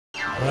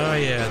Oh,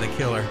 yeah, the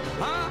killer.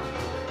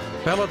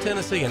 Fellow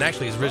Tennessean.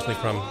 Actually, he's originally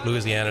from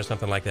Louisiana or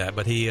something like that.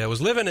 But he was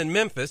living in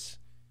Memphis,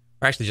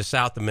 or actually just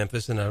south of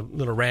Memphis, in a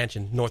little ranch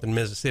in northern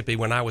Mississippi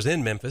when I was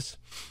in Memphis.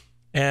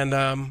 And,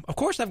 of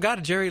course, I've got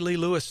a Jerry Lee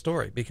Lewis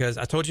story because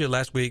I told you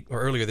last week,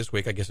 or earlier this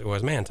week, I guess it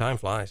was. Man, time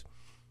flies.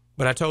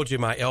 But I told you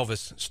my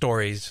Elvis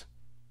stories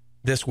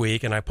this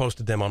week, and I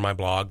posted them on my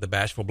blog, the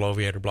Bashful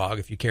Bloviator blog,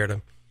 if you care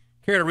to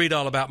read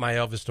all about my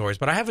Elvis stories.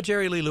 But I have a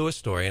Jerry Lee Lewis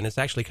story, and it's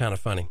actually kind of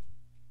funny.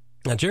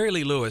 Now, Jerry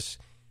Lee Lewis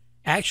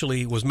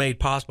actually was made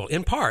possible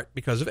in part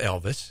because of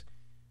Elvis.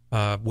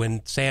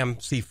 When Sam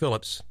C.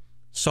 Phillips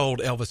sold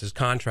Elvis's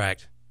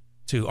contract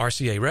to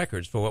RCA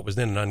Records for what was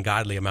then an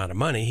ungodly amount of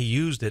money, he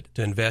used it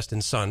to invest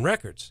in Sun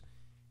Records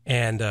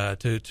and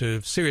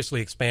to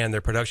seriously expand their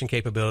production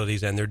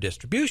capabilities and their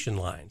distribution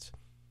lines.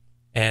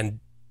 And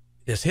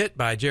this hit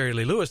by Jerry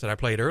Lee Lewis that I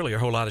played earlier,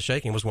 Whole Lotta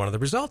Shaking, was one of the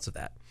results of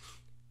that.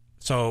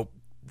 So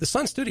the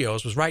Sun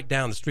Studios was right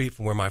down the street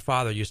from where my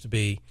father used to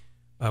be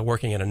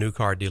working in a new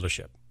car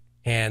dealership.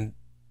 And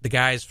the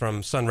guys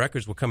from Sun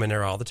Records would come in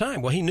there all the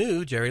time. Well, he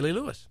knew Jerry Lee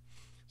Lewis.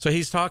 So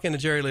he's talking to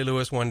Jerry Lee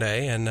Lewis one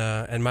day,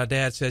 and my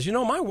dad says, you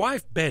know, my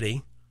wife,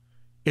 Betty,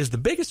 is the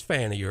biggest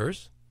fan of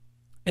yours.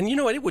 And you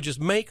know what? It would just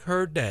make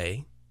her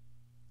day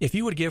if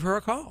you would give her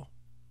a call.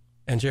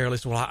 And Jerry Lee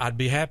said, well, I'd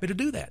be happy to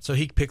do that. So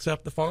he picks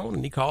up the phone,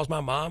 and he calls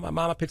my mom. My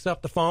mama picks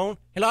up the phone.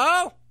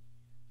 Hello?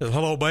 He says,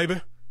 hello,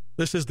 baby.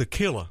 This is the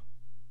killer.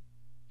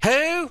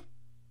 Who?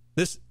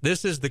 This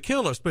is the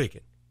killer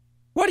speaking.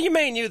 What do you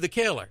mean you the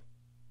killer?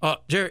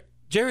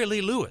 Jerry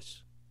Lee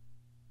Lewis.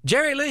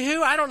 Jerry Lee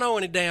who? I don't know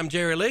any damn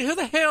Jerry Lee. Who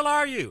the hell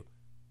are you?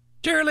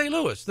 Jerry Lee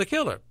Lewis, the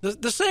killer,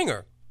 the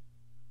singer.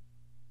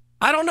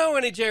 I don't know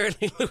any Jerry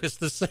Lee Lewis,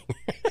 the singer.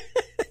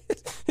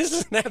 This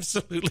is an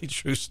absolutely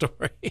true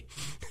story.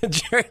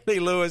 Jerry Lee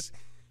Lewis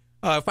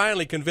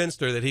finally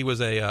convinced her that he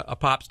was a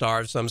pop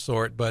star of some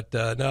sort, but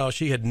no,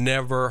 she had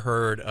never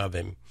heard of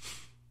him.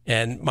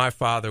 And my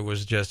father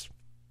was just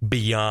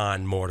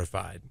beyond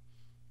mortified.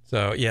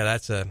 So, yeah,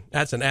 that's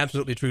an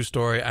absolutely true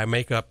story. I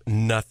make up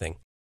nothing.